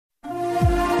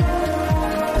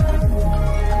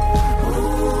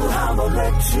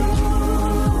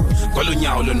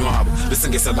Kolunyawo lonwabo bese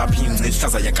ngeselapha ingci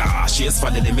ihlaza yakashi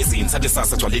esivalele emizini sathi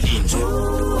sasa gcwale linje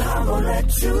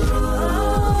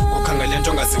ukhangele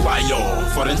into ongaziwayo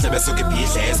for endlebe esuke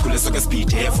ibhidle esikhule esuke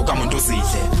esibhidle evuka umuntu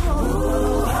uzidle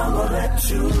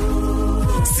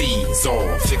sizo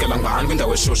fikela ngani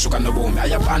kwindawo eshushu kanobomi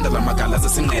ayabanda lamagala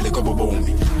zesinqele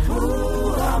kobobomi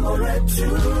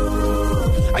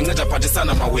anceda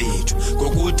phathisana mawethu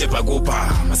ngokude bhakupha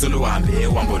maseluhambe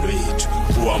uhambo lwethu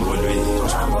uhambo lwethu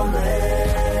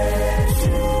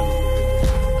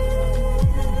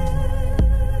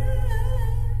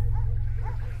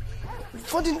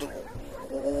Futhi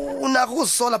unakho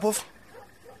ukuzisola phofu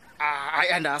Hayi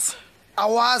andazi.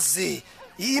 awazi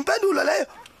impendulo leyo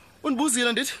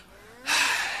Unibuzile ndithi?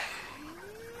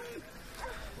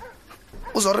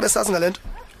 uzorebe sazi ngalento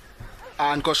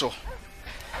Anikosho.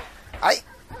 hayi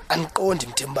aniqondi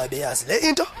mthemba beyazi le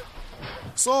into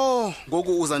So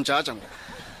ngoku uzanjaja ngoku.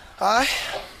 hayi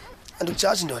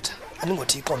andikujaji ndoda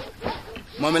andingothixo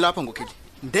Mama lapha ngokheli.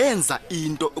 Ndenza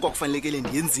into okwakufanelekile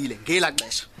ndiyenzile ngela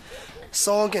xesha.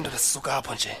 sonke ndoda sisuka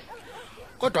apho nje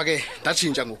Kodwa ke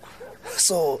ndatshintsha ngoku.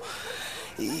 so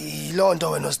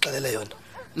ilonto wena osixelele yona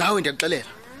Nawe ndiyakuxelela.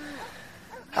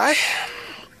 hayi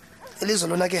ilizwe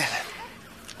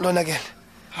lonakele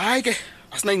Hayi ke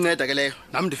asinayinceda ke leyo.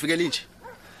 Nami ndifikele nje.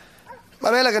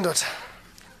 mamela ke ndoda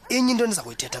inye into endiza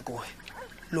kuyithetha kuwe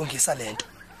lungisa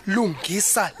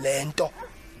lento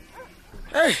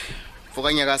Hey,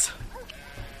 vuka nyakaza.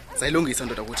 Sayilungisa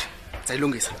ndoda ukuthi.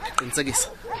 Sayilungisa, ndiqinisekisa.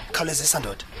 khawulezisa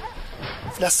ndoda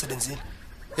funa sisebenzile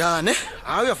Ya ne,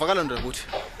 hayi uyavakala ndoda ukuthi.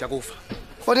 Ndiyakufa.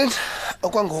 Fondini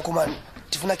okwangoku man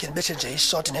ndifuna ke ndibethe nje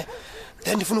ishot ne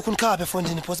then ndifuna ukunikhapha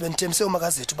efondini because benithemse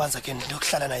umakazethu banza ke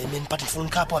ndiyokuhlala naye mina but ndifuna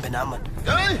unikhapha uhambe nami man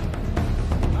Hey!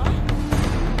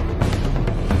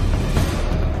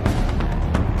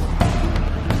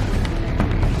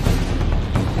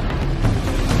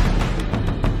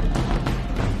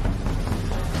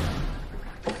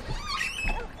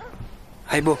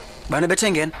 Hayibo, bana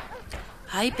bethengena.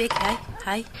 Hayi bek,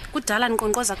 hayi. Kudala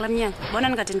niqonqoza kulamnyanga. Bona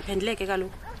nikade niphenduleke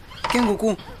kaloku. Ke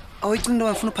ngoku awayicinga into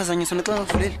ngifuna uphazanyiswa naxa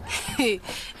ngavuleli.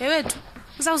 Ewethu,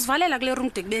 uzawuzivalela kule room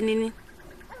de kube nini?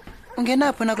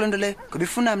 Ungenapho na kulento leyo, ngoba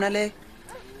ifuna mina leyo.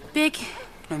 Bek,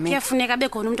 Nami. kuyafuneka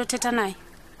bekhona umuntu othetha naye.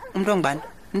 Umuntu ongubani?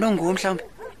 Umuntu onguwo mhlawumbe.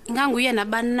 Inganguye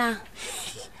nabani na.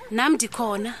 Nami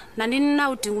ndikhona, nanini na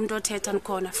udinga umuntu othetha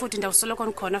nikhona, futhi ndawusoloko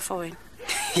nikhona for wena.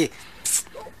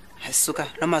 Hayisuka,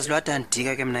 nomazwi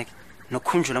wadandika ke mina ke.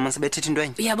 Nokhunjula manje sebethetha into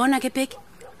enye. Uyabona ke Bek,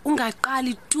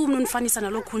 ungaqali tu umnonifanisa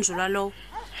nalokhunjulwa lowo.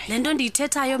 Lento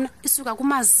ndiyithethayo mina isuka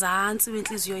kumazantsi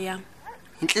wenhliziyo yami.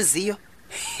 Inhliziyo.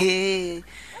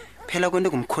 Phela kwento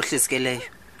ngumkhohlisi ke leyo.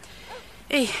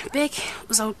 Bek,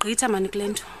 uzawugqitha mani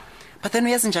kulento. But then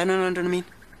uyazi njani nonto mina?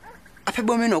 Apha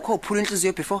ebomini okho uphula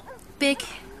inhliziyo before. Bek,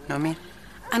 Nomina.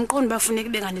 andiqondi bafuneka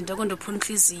benganti into kondophula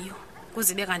inhliziyo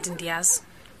kuze bekanti ndiyazi.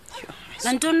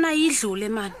 Lantoni na idlule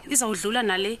man, izawudlula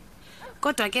nale.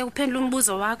 Kodwa ke uphendula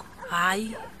umbuzo wakho,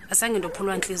 hayi, asange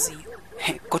ndophulwa inhliziyo.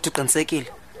 Kodwa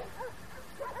uqinisekile.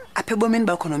 Apha ebomini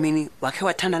bakho nomini wakhe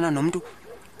wathandana nomuntu.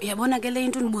 Uyabona ke le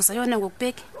into unibuza yona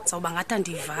ngokubheki, zawuba ngathi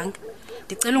andivanga.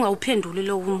 Ndicela ungawuphenduli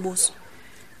lo umbuzo.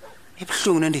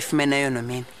 Ebhlungu nendifumene yona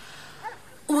nomini.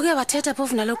 Uke wathetha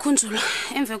phofu nalokhunjula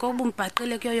emve kokuba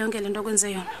umbhaqile kuyo yonke lento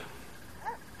okwenze yona.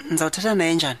 Nizawuthatha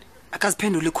naye njani?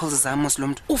 Akaziphendula icalls zami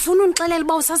moslomuntu. Ufuna unixelela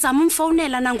uba usazama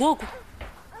umfonela nangoku?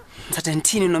 Ngithatha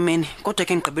ndithini nomini? Kodwa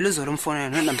ke ngigqibela uzolo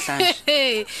umfonela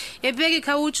namhlanje. Ebheki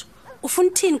khawutsho. Ufuna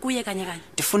uthini kuye kanye?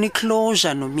 Ndifuna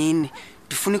iclosure nomini.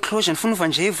 Ndifuna iclosure, ndifuna uva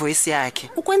nje ivoice yakhe.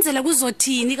 Ukwenzela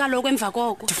kuzothini kaloku emva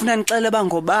koko? Ndifuna nixele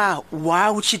bangoba why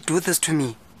would she do this to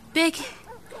me? Beki,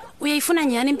 uyayifuna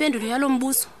nyani impendulo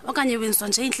yalombuzo okanye wenzwa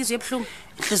nje inhliziyo ebhlungu?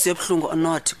 Inhliziyo ebhlungu or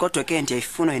not, kodwa ke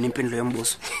ndiyayifuna yena impendulo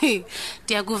yombuzo.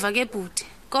 Ndiyakuva ke bhuti.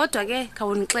 Kodwa ke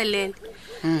khawunixelele.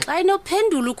 Xa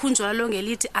inophendula ukhunjwa lo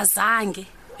ngelithi azange.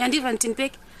 Uyandiva nthini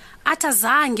Beki? Athi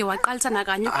azange waqalisana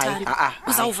kanye ukuthanda.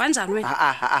 Uzawuva njani wena?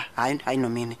 Hayi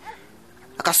nomini.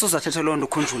 Akasuza thathe lo nto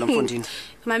ukhunjula mfondini.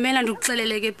 Mamela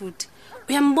ndikuxelele ke bhuti.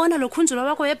 Uyambona lo khunjula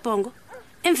wakho ebhongo?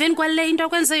 Emveni kwale into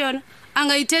okwenze yona,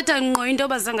 angayithetha ngqo into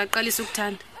obazange aqalisa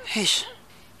ukuthanda. Eish,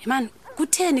 Man,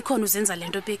 kutheni khona uzenza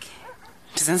lento Beki?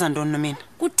 ndizenza ntoni nomini?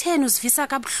 Kutheni uzivisa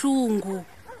kabuhlungu?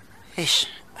 Eish,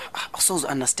 awusoze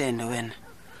understand wena.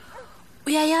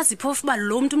 Uyayazi phofu ba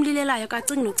lo muntu umlilelayo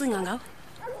kacingi nocinga ngawe?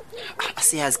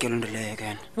 Asiyazi ke lo nto leyo ke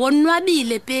yena.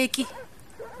 Wonwabile Beki.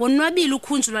 Wonwabile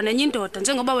ukhunjulwa nenye indoda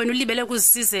njengoba wena ulibele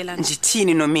ukuzisizela nje.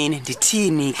 Ndithini nomini?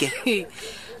 Ndithini ke?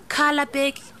 Khala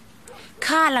Beki.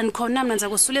 Khala nikhona mina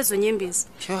ngizakusula ezonyembezi.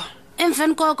 Yho.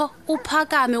 emveni koko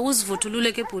uphakame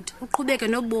uzivuthulule ke bhuti uqhubeke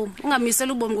nobomi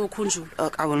ungamisela ubomi ngokhunjulo.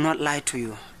 Look, I will not lie to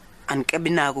you.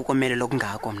 Andikebinako ukomelela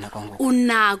okungako mna kwangoku.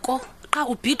 Unako xa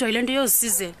ubhidwa yile nto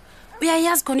yozisizela.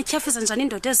 Uyayazi khona ityhafisa njani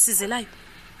indoda ezisizelayo?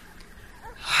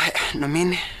 Hayi,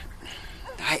 Nomini.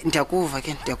 Hayi, ndiyakuva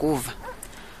ke, ndiyakuva.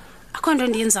 Akho nto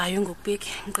ndiyenzayo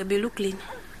ngokubeki, ngigqibela uklina.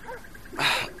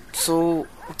 So,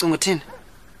 ucinga uthini?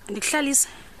 Ndikuhlalise.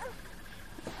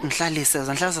 Ngihlalise,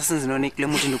 uzanhlalisa sinzinoni kule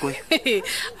muthi ndikuyo.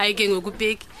 Hayi ke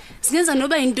ngokubeki. Singenza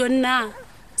noba yintoni na.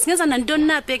 Singenza nantoni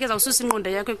na beke ezawususa ingqondo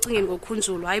yakho ecingeni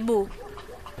ngokhunjulo, hayibo.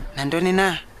 Nantoni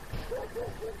na?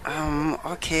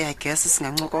 Okay, I guess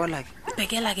singancokola ke.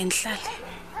 Bhekela ke ndihlale.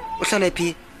 Uhlala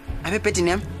phi? Abe bedini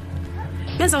yami?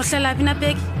 Benza uhlala phi na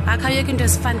beke? Akayeke into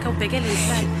ezifani ka ubhekele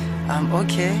ndihlale.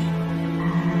 Okay.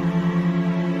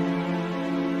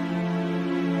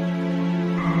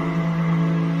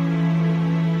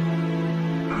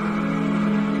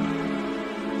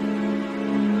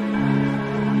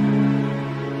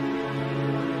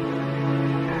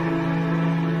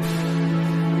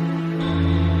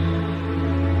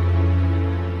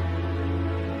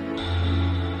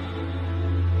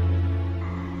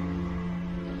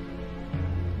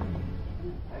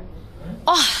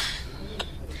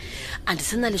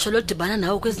 Andisenalisho lodibana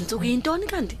nawe kwezinsuku yintoni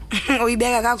kanti?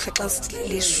 Uyibeka kakuhle xa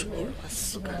usilisho.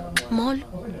 Molo.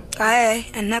 Hayi,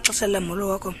 andinaxesha lamolo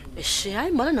wakho.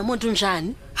 Hayi molo nomuntu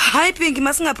njani? Hayi Pinky,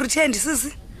 masinga pretend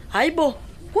sisi. Hayibo,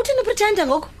 kuthini pretend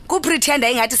ngoko? Ku pretend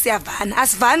ingathi siyavana.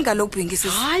 Asivani kaloku Pinky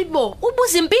sisi. Hayibo,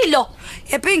 ubuza impilo.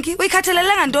 Pinky,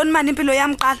 uyikhathalele ngantoni mani impilo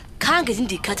yami qala? Khange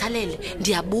ndikhathalele,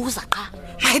 ndiyabuza qha.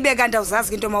 Hayibeka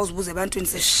ntazazi into mawuzibuza ebantwini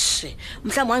sisi.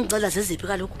 Mhlawumbe wangicela zeziphi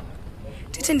kaloku?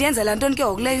 Ndithi ndiyenzela ntoni ke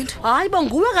ngokuleyo into? Hayibo,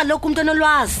 nguwe kaloku umuntu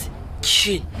onolwazi.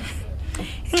 Tshini.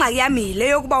 Ingxaki yami yile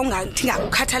yokuba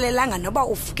ungakukhathalelanga noba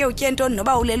uvuke utye ntoni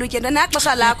noba ulele utye ntoni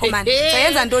naxesha lakho mani.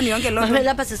 Sayenza ntoni yonke loo nto?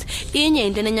 Lapha sisi, inye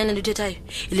into enenyana ndithethayo.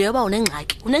 Ile yoba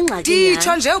unengxaki. Unengxaki.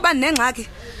 Nditsho nje uba ndinengxaki.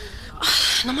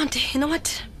 Nomante, you know what?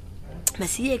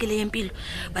 Masiyeke le yempilo.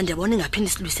 Bandiyabona ingaphindi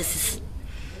silwise sisi.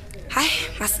 Hayi,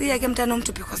 masiyeke mntana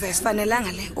omntu because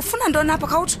ayisifanelanga le. Ufuna ntoni apha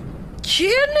khawuthi?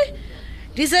 Tshini?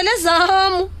 Ndizele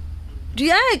zamu.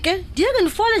 Ndiyeke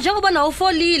ndifole njengoba nawo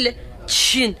ufolile.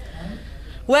 Tshini.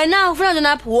 Wena ufuna ntoni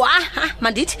apha?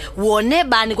 Mandithi wone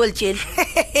bani kwelitsheli?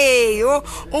 Yo,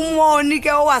 umoni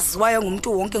ke owaziwayo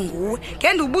ngumuntu wonke nguwe.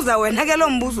 Ke ndibuza wena ke lo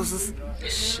mbuzo sisi.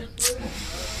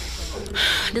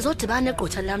 Ndizodibana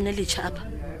negqotha lami nelitsha apha.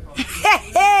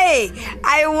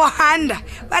 I wonder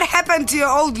what happened to your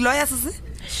old lawyer sisi?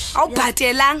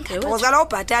 Awubhatelanga. Uzala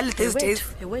ubhatala these days.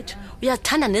 Wait.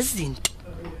 Uyathanda nezinto.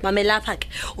 Mame lapha ke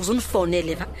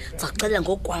uzunifonele zakucela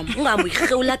ngokwami. Ungahambi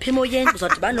uyirhewu lapha emoyeni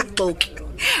uzodibana nokuxoki.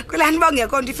 Kulani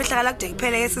bangekho into ifihlakala kude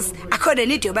kuphele sisi. Akho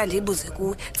need yoba ndiyibuze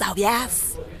kuwe.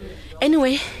 Zawuyazi.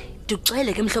 Anyway,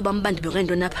 ndikucele ke mhlobo wami bandibeke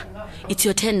into napha. It's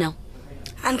your turn now.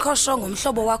 Andikho shongo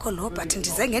umhlobo wakho lo but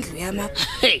ndize ngendlu yami apha.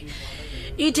 Hey.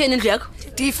 Itheni indlu yakho?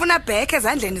 Ndifuna bheke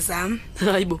ezandleni zami.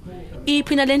 Hayibo.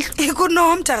 Iphi na lendlu?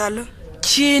 Ikunomtha kalo.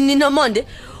 Tshini Nomonde?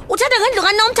 Uthetha ngendlu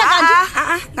kaNomtha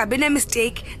kanti? Ngabe ne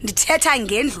mistake. Ndithetha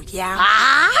ngendlu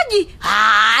yami.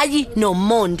 Hayi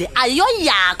Nomonde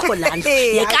ayoyakho la ndlu.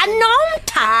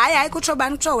 YekaNomtha. Hayi kutsho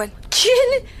bani kutsho wena?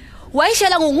 Tshini?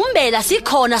 Wayishela ngokumbela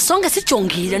sikhona sonke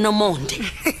sijongile Nomonde.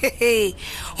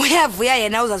 Uyavuya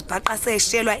yena uzazibhaqa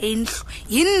seshelwa endlu.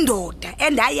 Yindoda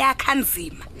endayakha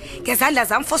nzima. Ngezandla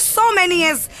zami for so many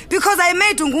years because I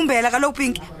made ungumbela kaloku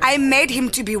Pinky. I made him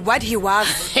to be what he was.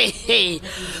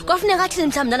 Kwafuneka athini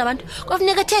mhlawumbe nabantu?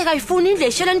 Kwafuneka theka ayifuna indlu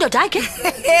eshela indoda yakhe.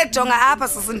 Jonga apha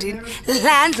sisindini.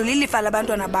 La ndlu lilifa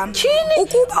labantwana bami.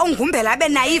 Ukuba ungumbela abe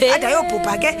naive ade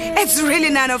ayobhubha ke. It's really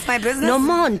none of my business.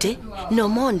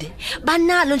 Nomonde.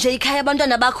 Banalo nje ikhaya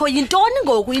abantwana bakho yintoni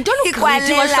ngoku? Yintoni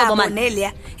ukugqithi kwahlobo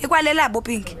manje? Ikwalelabo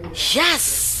Pinky.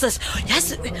 Yes.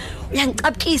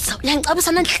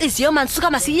 Uyangicabisa nanhliziyo manje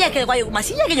suka masiyeke kwaye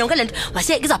masiyeke yonke lento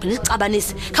masiyeke izaphinda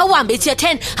isicabanise khawuhambe ithi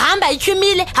 10 hamba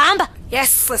ichimile hamba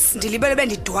yes ndilibele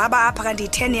bendidwaba apha kanti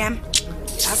i10 yami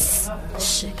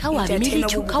khawuhambe imile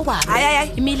ithu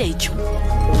khawuhambe imile ithu